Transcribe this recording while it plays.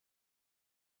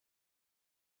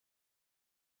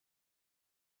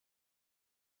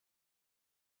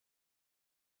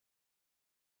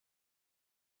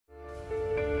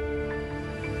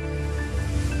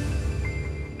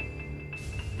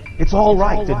It's all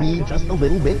right to be just a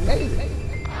little bit crazy.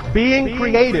 Being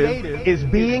creative is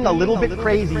being a little bit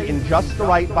crazy in just the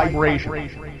right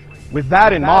vibration. With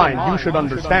that in mind, you should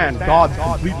understand God's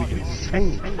completely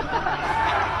insane.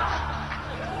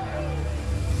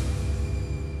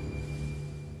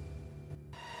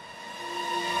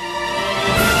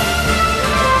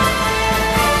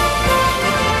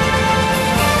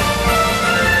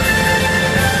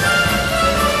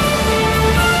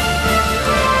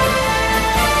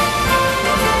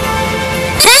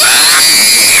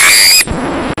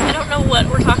 I don't know what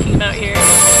we're talking about here.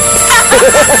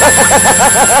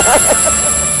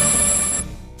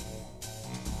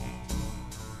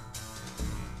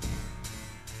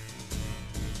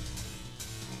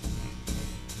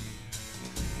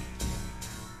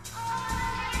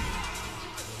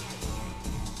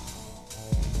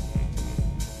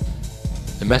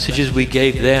 The messages we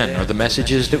gave then are the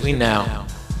messages that we now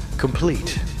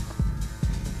complete.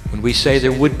 When we say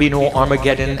there would be no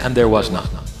Armageddon, and there was none.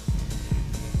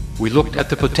 We looked at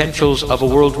the potentials of a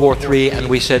World War III and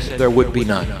we said there would be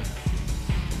none.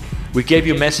 We gave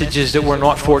you messages that were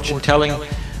not fortune-telling,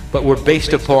 but were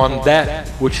based upon that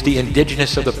which the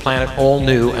indigenous of the planet all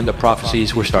knew, and the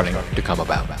prophecies were starting to come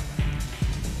about.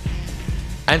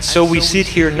 And so we sit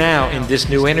here now in this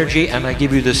new energy, and I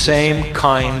give you the same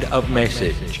kind of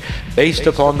message, based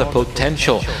upon the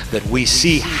potential that we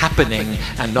see happening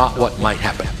and not what might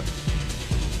happen.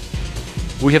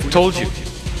 We have told you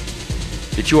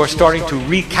that you are starting to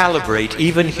recalibrate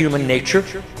even human nature.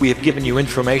 We have given you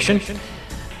information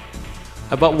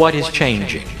about what is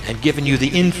changing and given you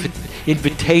the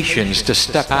invitations to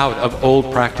step out of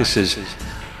old practices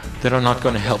that are not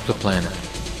going to help the planet.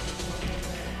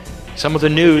 Some of the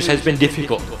news has been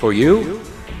difficult for you,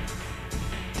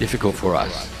 difficult for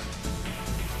us,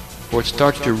 for it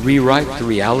starts to rewrite the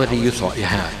reality you thought you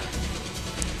had.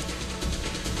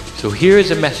 So here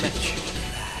is a message,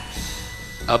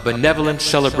 a benevolent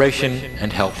celebration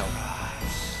and help.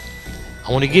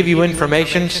 I want to give you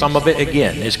information. Some of it,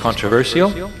 again, is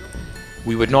controversial.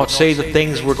 We would not say the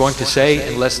things we're going to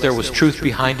say unless there was truth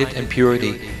behind it and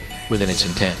purity within its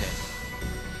intent.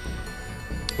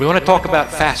 We want to talk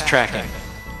about fast tracking.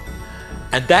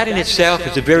 And that in itself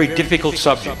is a very difficult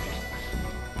subject,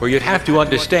 where you'd have to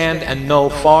understand and know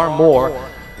far more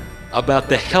about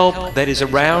the help that is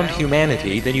around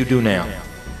humanity than you do now.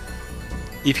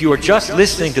 If you are just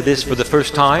listening to this for the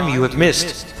first time, you have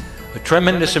missed a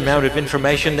tremendous amount of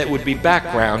information that would be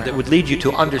background that would lead you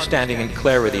to understanding and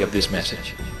clarity of this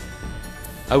message.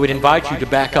 I would invite you to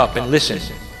back up and listen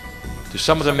to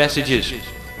some of the messages,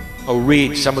 or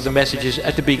read some of the messages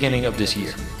at the beginning of this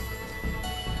year.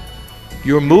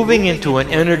 You're moving into an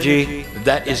energy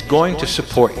that is going to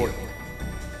support you.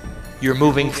 You're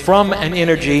moving from an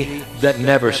energy that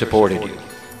never supported you.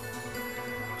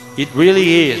 It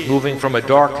really is moving from a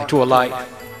dark to a light,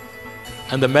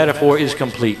 and the metaphor is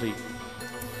complete.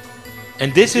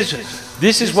 And this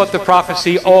is what the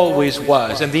prophecy always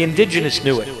was, and the indigenous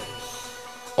knew it.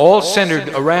 All centered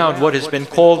around what has been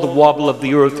called the wobble of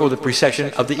the earth, or the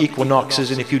precession of the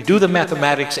equinoxes. And if you do the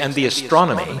mathematics and the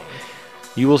astronomy,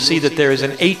 you will see that there is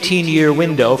an 18-year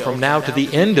window from now to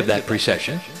the end of that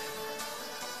precession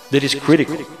that is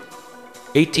critical.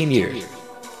 18 years.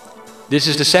 This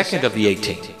is the second of the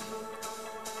 18.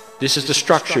 This is the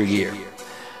structure year.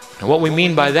 And what we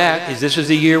mean by that is this is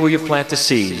the year where you plant the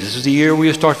seeds. This is the year where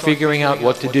you start figuring out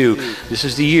what to do. This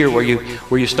is the year where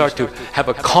you start to have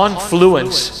a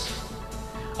confluence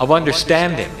of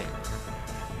understanding,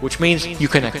 which means you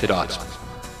connect the dots.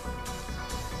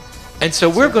 And so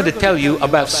we're going to tell you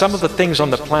about some of the things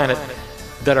on the planet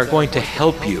that are going to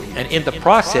help you, and in the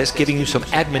process giving you some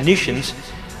admonitions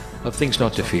of things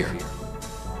not to fear.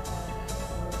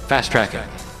 Fast tracking.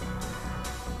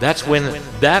 That's when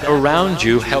that around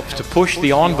you helps to push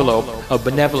the envelope of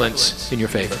benevolence in your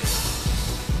favor.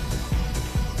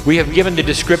 We have given the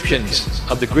descriptions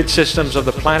of the grid systems of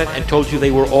the planet and told you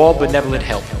they were all benevolent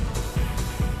help.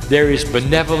 There is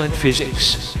benevolent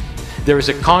physics. There is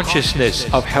a consciousness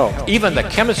of health. Even the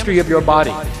chemistry of your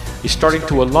body is starting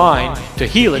to align to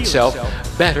heal itself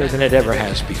better than it ever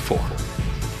has before.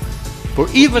 For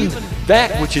even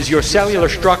that which is your cellular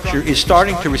structure is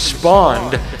starting to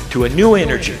respond to a new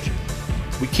energy.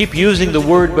 We keep using the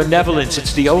word benevolence.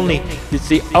 It's the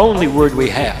only word we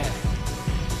have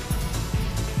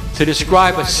to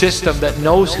describe a system that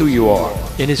knows who you are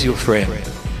and is your friend.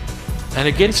 And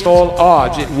against all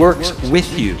odds, it works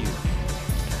with you.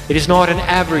 It is not an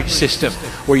average system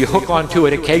where you hook onto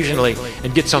it occasionally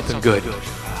and get something good.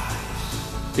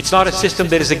 It's not a system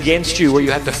that is against you where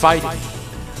you have to fight it.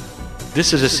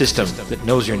 This is a system that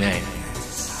knows your name.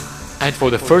 and for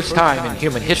the first time in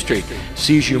human history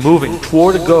sees you moving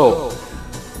toward a goal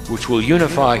which will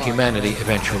unify humanity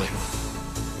eventually.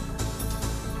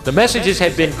 The messages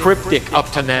had been cryptic up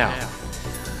to now,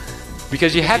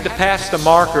 because you had to pass the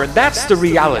marker, and that's the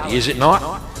reality, is it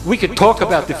not? We could talk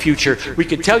about the future, we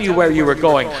could tell you where you were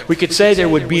going, we could say there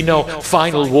would be no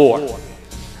final war.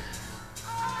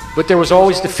 But there was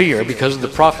always the fear, because of the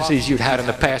prophecies you'd had in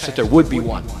the past, that there would be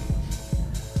one.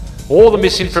 All the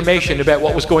misinformation about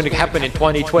what was going to happen in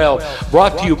 2012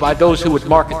 brought to you by those who would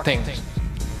market things.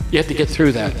 You had to get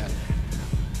through that.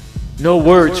 No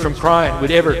words from Kryon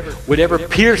would ever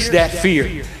pierce that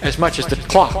fear as much as the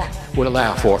clock would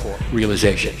allow for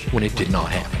realization when it did not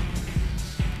happen.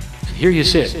 And here you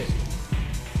sit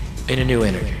in a new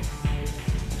energy.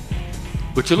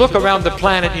 But you look around the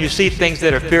planet and you see things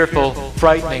that are fearful,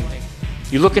 frightening.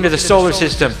 You look into the solar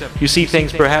system, you see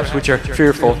things perhaps which are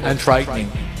fearful and frightening.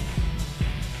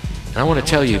 And I want to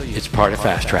tell you, it's part of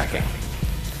fast tracking.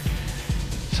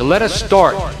 So let us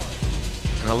start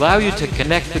and allow you to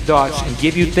connect the dots and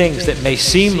give you things that may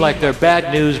seem like they're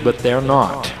bad news, but they're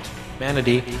not.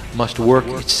 Humanity must work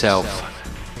itself.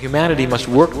 Humanity must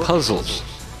work puzzles.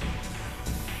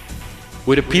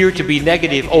 Would appear to be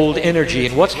negative old energy,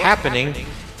 and what's happening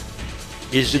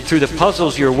is that through the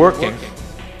puzzles you're working,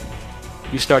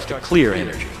 you start to clear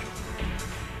energy.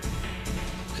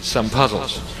 And some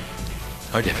puzzles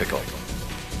are difficult.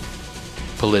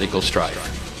 Political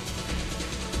strife.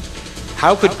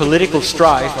 How could political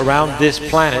strife around this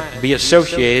planet be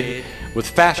associated with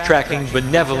fast-tracking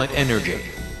benevolent energy?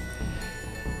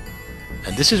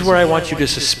 And this is where I want you to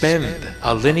suspend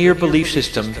a linear belief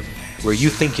system where you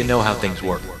think you know how things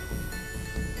work.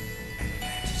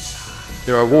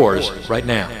 There are wars right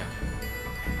now,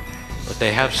 but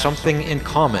they have something in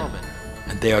common,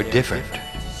 and they are different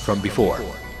from before.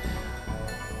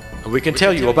 And we can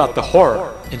tell you about the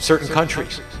horror in certain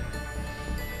countries.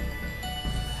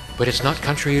 But it's not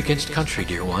country against country,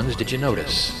 dear ones, did you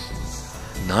notice?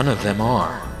 None of them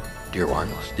are, dear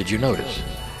ones, did you notice?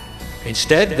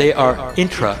 Instead, they are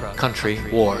intra-country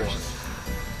wars.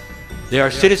 They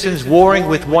are citizens warring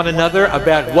with one another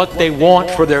about what they want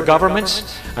for their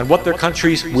governments and what their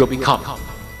countries will become.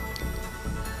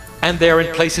 And they are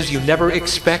in places you never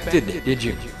expected, did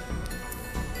you?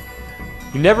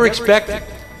 You never expected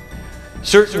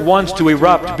certain ones to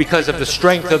erupt because of the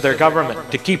strength of their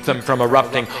government to keep them from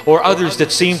erupting, or others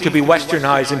that seem to be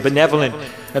westernized and benevolent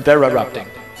and they're erupting.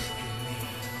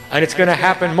 And it's going to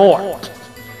happen more.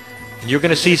 And you're going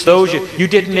to see those you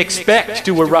didn't expect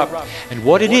to erupt. And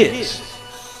what it is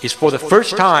for the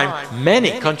first time,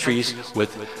 many countries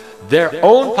with their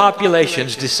own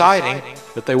populations deciding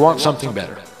that they want something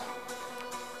better.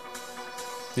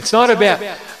 It's not about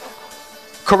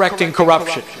correcting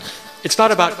corruption. It's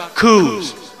not about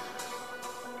coups,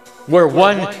 where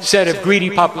one set of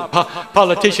greedy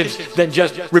politicians then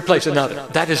just replace another.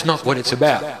 That is not what it's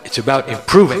about. It's about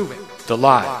improving the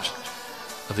lives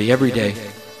of the everyday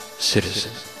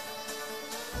citizen.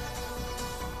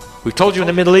 We've told you in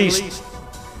the Middle East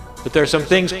that there are some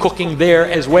things cooking there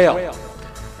as well,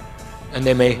 and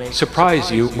they may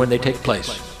surprise you when they take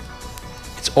place.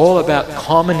 It's all about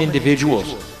common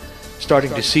individuals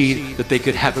starting to see that they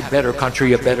could have a better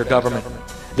country, a better government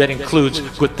that includes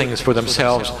good things for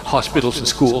themselves, hospitals and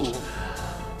schools,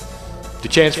 the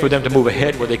chance for them to move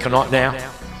ahead where they cannot now,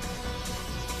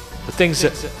 the things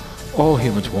that all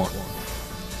humans want.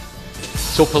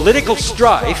 So political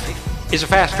strife is a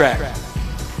fast track.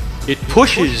 It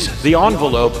pushes the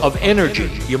envelope of energy,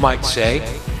 you might say,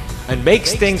 and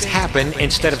makes things happen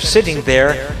instead of sitting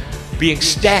there being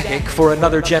static for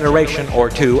another generation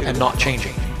or two and not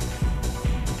changing.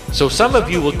 So some of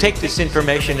you will take this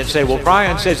information and say, well,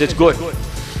 Kryon says it's good,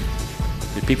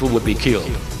 that people would be killed.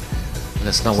 And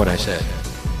that's not what I said.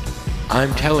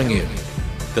 I'm telling you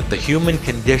that the human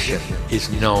condition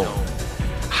is known.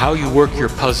 How you work your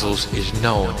puzzles is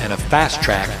known, and a fast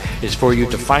track is for you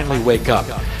to finally wake up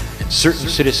and certain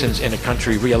citizens in a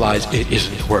country realize it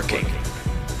isn't working.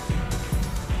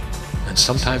 And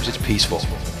sometimes it's peaceful,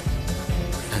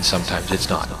 and sometimes it's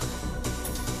not.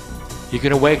 You're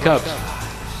going to wake up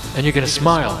and you're going to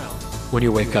smile when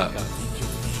you wake up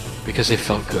because it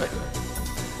felt good.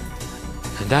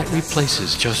 And that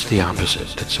replaces just the opposite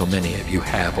that so many of you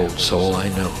have, old soul, I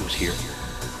know who's here.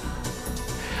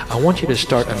 I want you to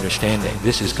start understanding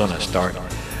this is going to start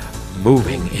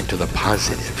moving into the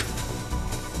positive.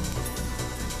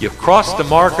 You've crossed the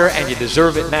marker and you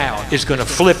deserve it now. It's going to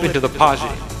flip into the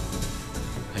positive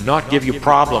and not give you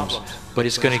problems, but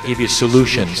it's going to give you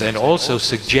solutions and also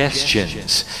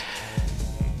suggestions.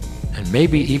 And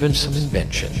maybe even some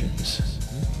inventions.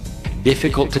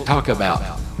 Difficult to talk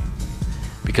about,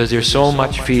 because there's so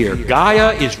much fear.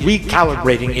 Gaia is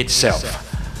recalibrating itself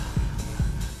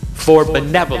for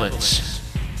benevolence.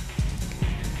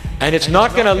 And it's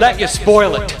not going to let you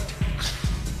spoil it.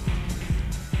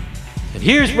 And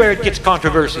here's where it gets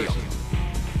controversial.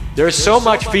 There's so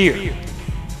much fear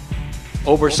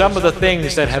over some of the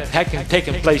things that have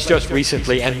taken place just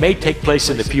recently and may take place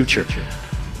in the future.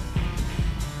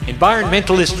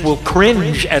 Environmentalists will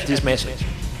cringe at this message.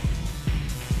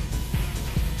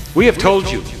 We have told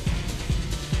you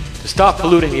to stop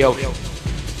polluting the ocean.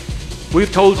 We've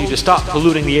told you to stop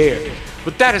polluting the air.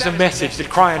 But that is a message that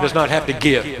Kryon does not have to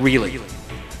give, really.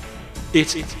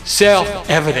 It's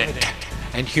self-evident.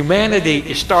 And humanity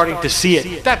is starting to see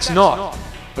it. That's not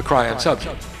the Kryon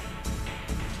subject.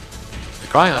 The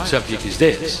Kryon subject is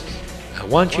this. I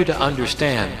want you to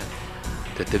understand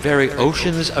that the very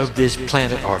oceans of this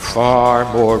planet are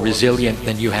far more resilient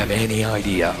than you have any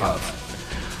idea of.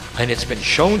 And it's been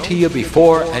shown to you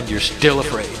before, and you're still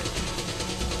afraid.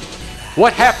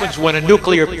 What happens when a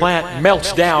nuclear plant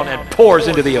melts down and pours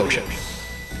into the ocean?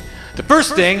 The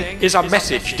first thing is a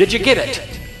message. Did you get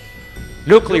it?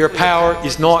 Nuclear power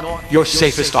is not your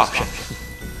safest option.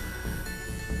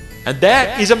 And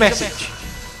that is a message.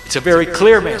 It's a very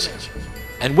clear message.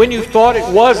 And when you thought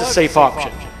it was a safe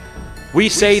option, we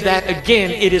say that again,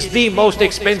 it is the most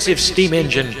expensive steam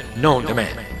engine known to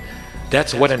man.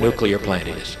 That's what a nuclear plant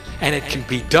is. And it can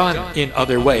be done in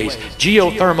other ways.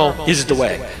 Geothermal is the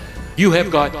way. You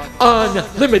have got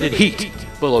unlimited heat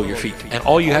below your feet. And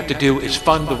all you have to do is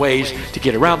fund the ways to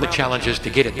get around the challenges to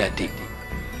get it that deep.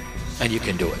 And you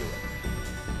can do it.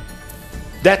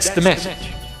 That's the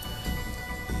message.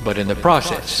 But in the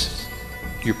process,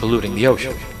 you're polluting the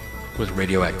ocean with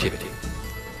radioactivity.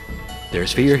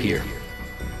 There's fear here.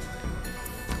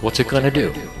 What's it going to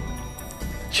do?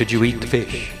 Should you eat the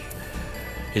fish?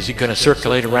 Is it going to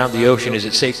circulate around the ocean? Is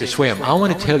it safe to swim? I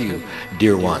want to tell you,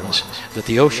 dear ones, that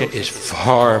the ocean is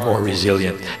far more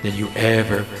resilient than you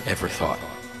ever thought.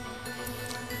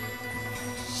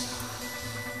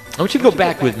 I want you to go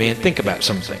back with me and think about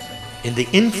something. In the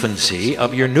infancy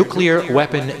of your nuclear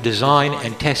weapon design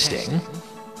and testing,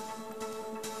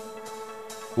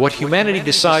 what humanity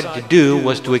decided to do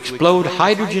was to explode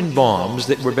hydrogen bombs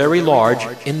that were very large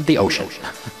in the ocean.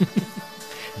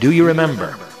 Do you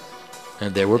remember?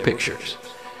 And there were pictures.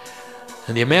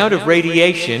 And the amount of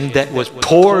radiation that was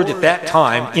poured at that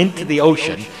time into the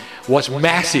ocean was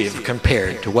massive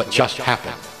compared to what just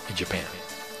happened in Japan.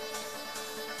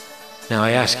 Now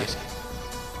I ask you,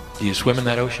 do you swim in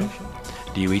that ocean?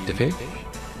 Do you eat the fish?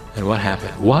 And what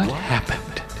happened? What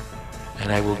happened?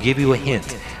 And I will give you a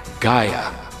hint.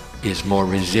 Gaia is more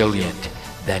resilient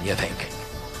than you think.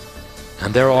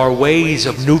 And there are ways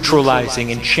of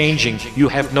neutralizing and changing you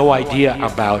have no idea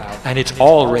about, and it's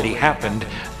already happened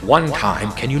one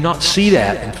time. Can you not see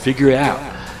that and figure it out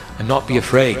and not be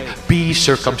afraid? Be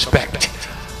circumspect.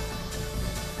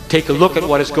 Take a look at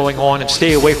what is going on and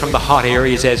stay away from the hot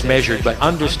areas as measured, but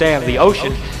understand the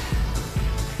ocean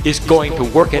is going to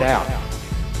work it out.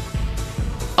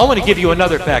 I want to give you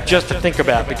another fact just to think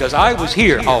about, because I was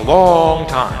here a long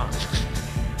time.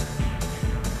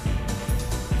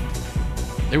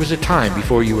 There was a time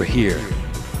before you were here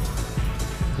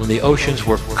when the oceans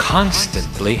were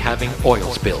constantly having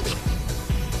oil spills.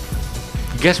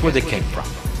 Guess where they came from?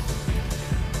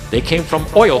 They came from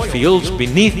oil fields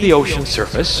beneath the ocean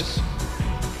surface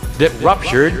that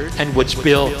ruptured and would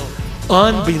spill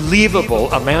unbelievable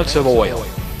amounts of oil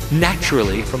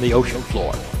naturally from the ocean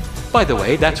floor. By the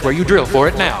way, that's where you drill for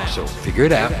it now, so figure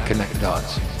it out, connect the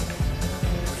dots.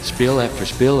 Spill after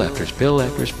spill after spill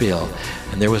after spill,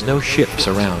 and there was no ships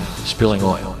around spilling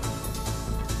oil.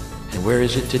 And where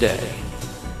is it today?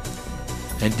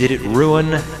 And did it ruin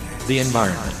the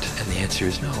environment? And the answer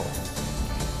is no.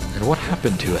 And what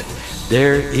happened to it?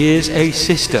 There is a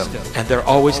system, and there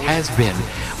always has been,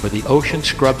 where the ocean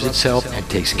scrubs itself and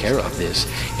takes care of this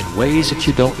in ways that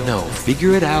you don't know.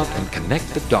 Figure it out and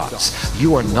connect the dots.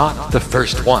 You are not the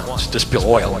first ones to spill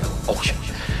oil in the ocean.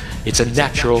 It's a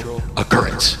natural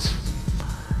occurrence.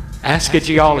 Ask a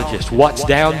geologist what's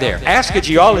down there. Ask a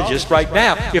geologist right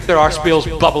now if there are spills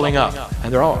bubbling up.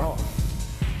 And there are.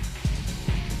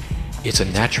 It's a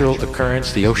natural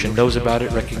occurrence. The ocean knows about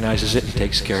it, recognizes it, and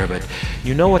takes care of it.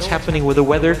 You know what's happening with the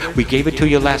weather? We gave it to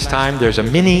you last time. There's a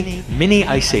mini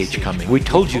ice age coming. We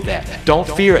told you that. Don't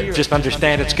fear it. Just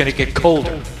understand it's going to get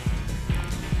colder.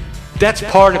 That's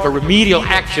part of a remedial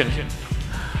action.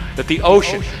 That the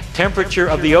ocean, temperature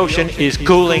of the ocean is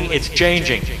cooling, it's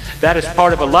changing. That is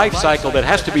part of a life cycle that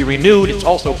has to be renewed. It's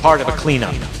also part of a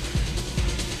cleanup.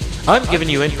 I'm giving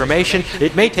you information.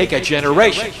 It may take a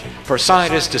generation for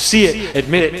scientists to see it,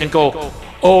 admit it, and go,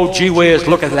 Oh, gee whiz,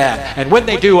 look at that. And when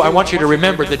they do, I want you to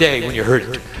remember the day when you heard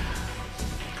it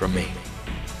from me.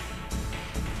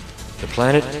 The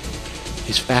planet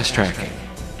is fast-tracking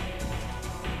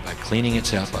by cleaning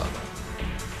itself up.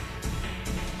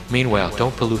 Meanwhile,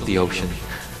 don't pollute the ocean,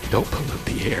 don't pollute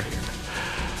the air,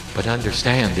 but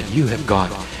understand that you have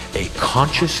got a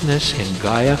consciousness in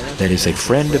Gaia that is a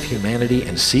friend of humanity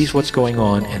and sees what's going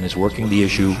on and is working the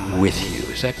issue with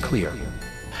you. Is that clear?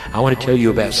 I want to tell you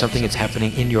about something that's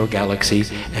happening in your galaxy,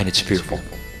 and it's fearful.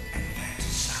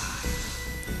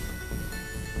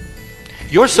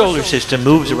 Your solar system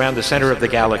moves around the center of the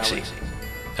galaxy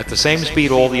at the same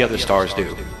speed all the other stars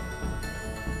do.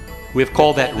 We've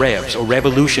called that revs, or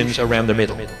revolutions around the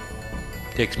middle. It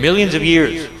takes millions of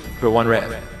years for one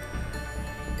rev.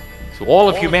 So all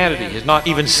of humanity has not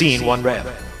even seen one rev.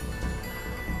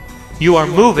 You are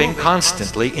moving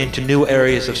constantly into new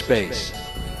areas of space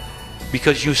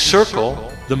because you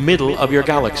circle the middle of your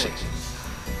galaxy.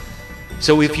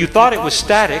 So if you thought it was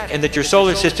static and that your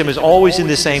solar system is always in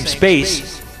the same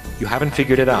space, you haven't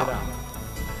figured it out.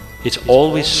 It's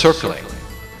always circling.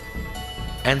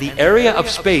 And the area of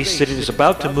space that it is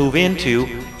about to move into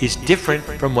is different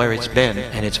from where it's been,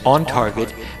 and it's on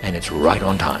target, and it's right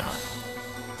on time.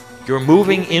 You're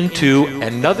moving into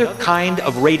another kind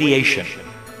of radiation.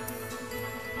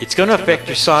 It's going to affect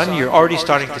your sun. You're already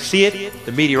starting to see it.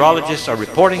 The meteorologists are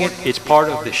reporting it. It's part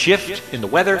of the shift in the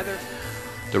weather.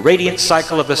 The radiant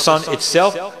cycle of the sun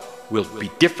itself will be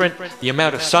different. The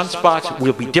amount of sunspots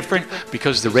will be different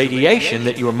because the radiation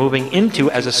that you are moving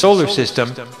into as a solar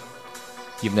system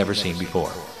you've never seen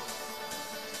before.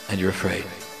 And you're afraid.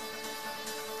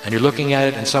 And you're looking at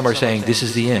it, and some are saying this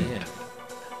is the end.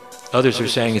 Others are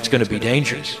saying it's going to be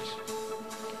dangerous.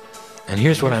 And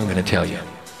here's what I'm going to tell you.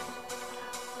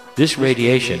 This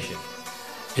radiation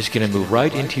is going to move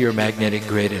right into your magnetic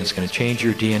grid, and it's going to change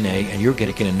your DNA, and you're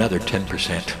going to get another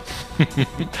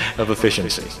 10% of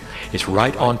efficiency. It's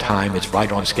right on time, it's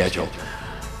right on schedule.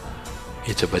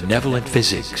 It's a benevolent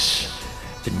physics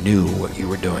that knew what you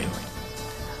were doing.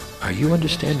 Are you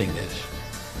understanding this?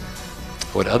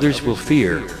 What others will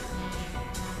fear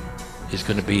is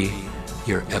going to be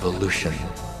your evolution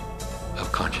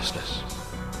of consciousness.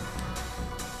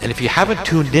 And if you haven't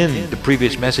tuned in to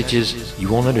previous messages, you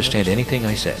won't understand anything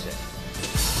I said.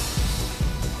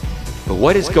 But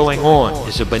what is going on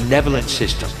is a benevolent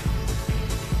system,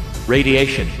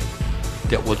 radiation,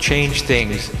 that will change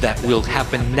things that will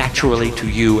happen naturally to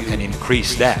you and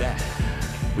increase that,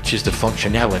 which is the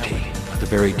functionality of the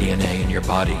very DNA in your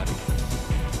body.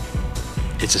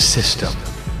 It's a system.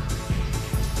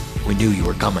 We knew you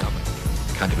were coming,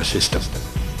 kind of a system.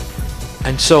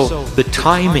 And so the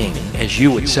timing, as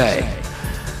you would say,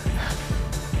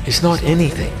 is not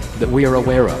anything that we are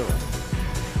aware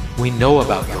of. We know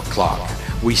about your clock.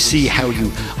 We see how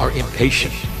you are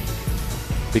impatient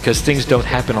because things don't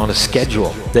happen on a schedule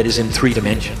that is in 3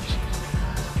 dimensions.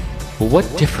 Well,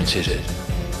 what difference is it?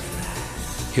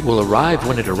 It will arrive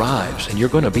when it arrives, and you're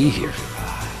going to be here.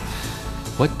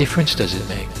 What difference does it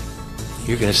make?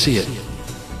 You're going to see it.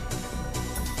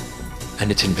 And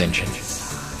it's invention.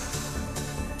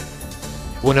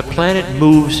 When a planet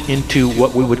moves into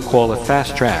what we would call a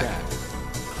fast track,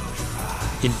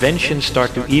 inventions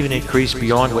start to even increase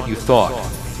beyond what you thought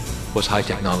was high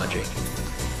technology.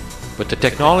 But the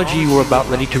technology you are about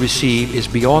ready to receive is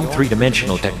beyond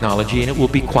 3-dimensional technology, and it will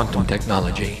be quantum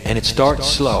technology. And it starts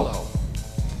slow.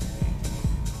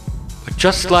 But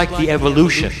just like the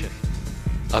evolution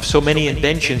of so many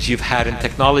inventions you've had and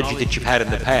technology that you've had in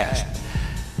the past,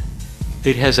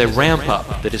 it has a ramp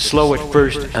up that is slow at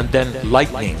first and then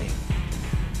lightning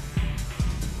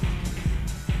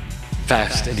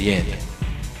fast in the end.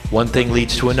 One thing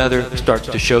leads to another, starts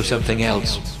to show something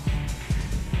else.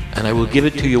 And I will give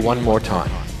it to you one more time.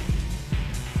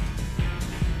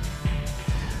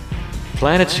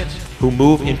 Planets who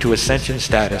move into ascension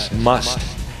status must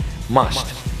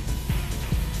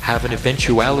have an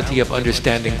eventuality of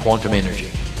understanding quantum energy.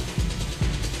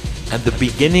 And the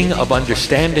beginning of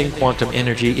understanding quantum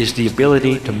energy is the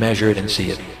ability to measure it and see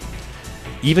it.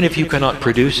 Even if you cannot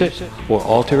produce it, or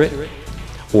alter it,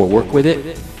 or work with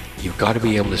it, you've got to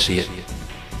be able to see it.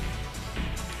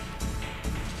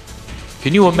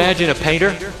 Can you imagine a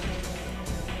painter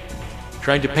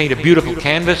trying to paint a beautiful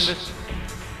canvas,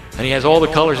 and he has all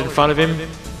the colors in front of him,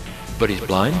 but he's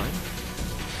blind?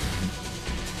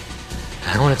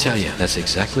 I want to tell you, that's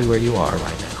exactly where you are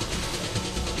right now.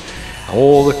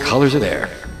 All the colors are there,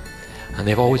 and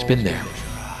they've always been there.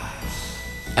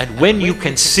 And when you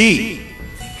can see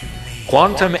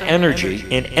quantum energy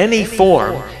in any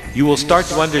form, you will start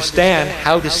to understand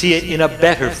how to see it in a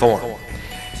better form.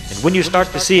 And when you start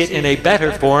to see it in a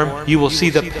better form, you will see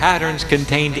the patterns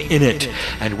contained in it.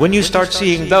 And when you start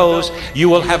seeing those, you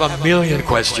will have a million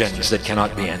questions that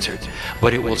cannot be answered.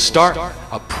 But it will start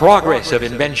a progress of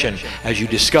invention as you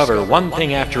discover one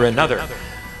thing after another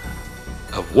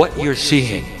of what you're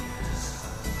seeing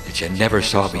that you never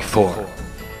saw before.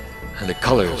 And the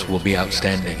colors will be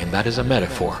outstanding, and that is a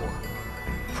metaphor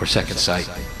for second sight.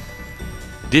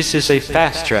 This is a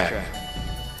fast track,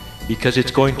 because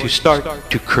it's going to start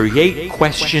to create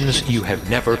questions you have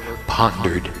never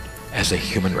pondered as a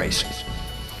human race.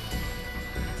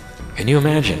 Can you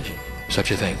imagine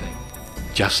such a thing?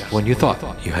 Just when you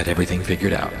thought you had everything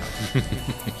figured out.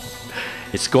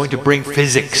 It's going to bring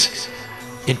physics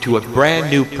into a brand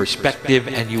new perspective,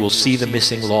 and you will see the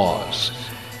missing laws.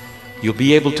 You'll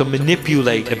be able to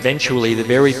manipulate eventually the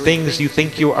very things you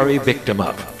think you are a victim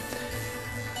of.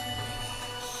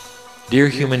 Dear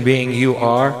human being, you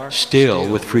are still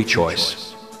with free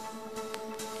choice.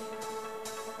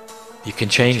 You can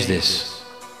change this.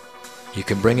 You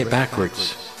can bring it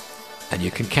backwards. And you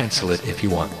can cancel it if you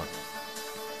want.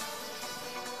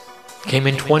 Came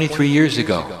in 23 years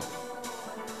ago.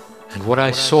 And what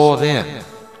I saw then,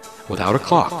 without a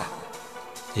clock,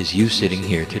 is you sitting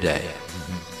here today.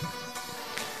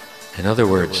 In other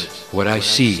words, what I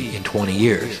see in 20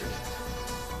 years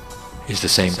is the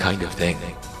same kind of thing.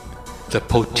 The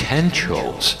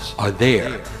potentials are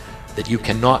there that you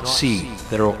cannot see,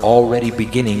 that are already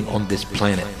beginning on this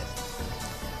planet.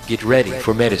 Get ready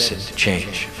for medicine to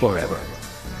change forever.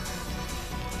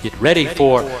 Get ready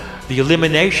for the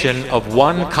elimination of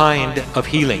one kind of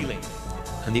healing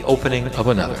and the opening of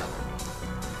another.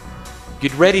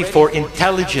 Get ready for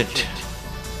intelligent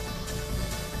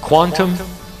quantum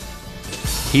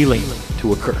healing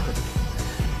to occur.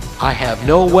 I have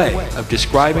no way of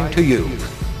describing to you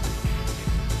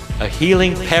a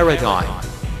healing paradigm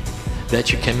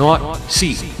that you cannot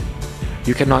see,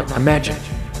 you cannot imagine,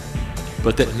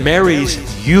 but that marries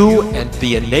you and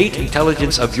the innate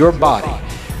intelligence of your body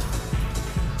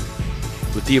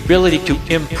with the ability to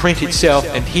imprint itself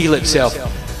and heal itself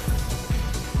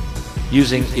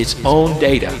using its own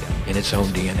data in its own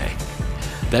DNA.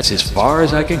 That's as far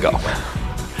as I can go.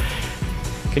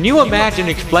 Can you imagine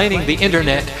explaining the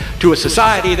internet to a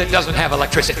society that doesn't have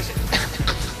electricity?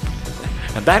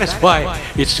 And that is why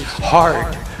it's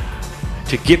hard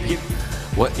to give you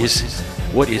what is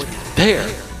there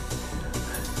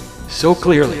so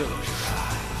clearly.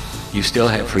 You still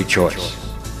have free choice,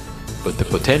 but the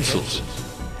potentials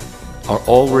are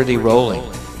already rolling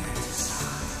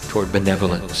toward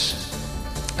benevolence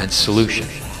and solution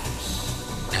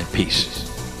and peace.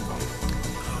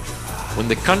 When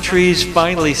the countries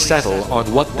finally settle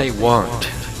on what they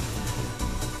want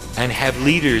and have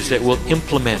leaders that will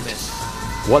implement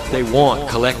what they want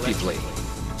collectively,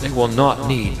 they will not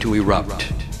need to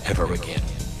erupt ever again.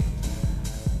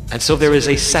 And so there is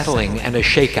a settling and a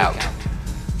shakeout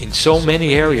in so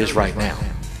many areas right now.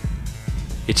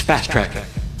 It's fast-tracking.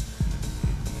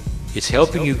 It's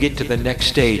helping you get to the next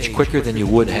stage quicker than you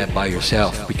would have by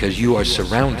yourself, because you are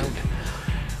surrounded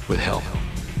with help.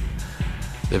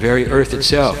 The very earth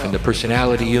itself and the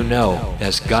personality you know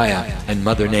as Gaia and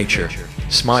Mother Nature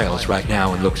smiles right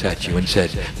now and looks at you and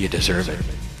says, you deserve it,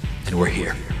 and we're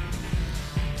here.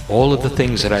 All of the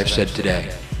things that I've said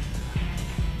today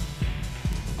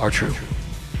are true.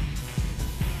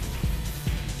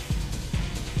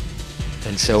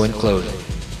 And so in closing,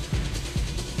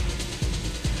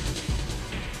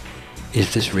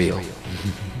 is this real?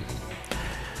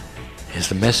 Has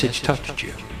the message touched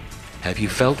you? Have you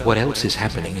felt what else is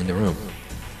happening in the room?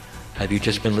 Have you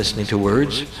just been listening to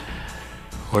words?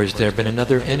 Or has there been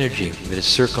another energy that is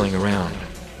circling around,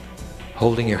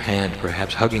 holding your hand,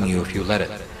 perhaps hugging you if you let it,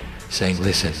 saying,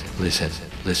 listen, listen,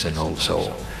 listen, old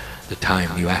soul. The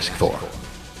time you asked for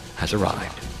has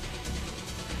arrived.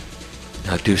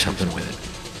 Now do something with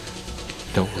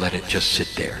it. Don't let it just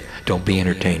sit there. Don't be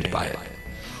entertained by it.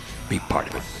 Be part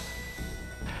of it.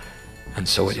 And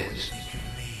so it is.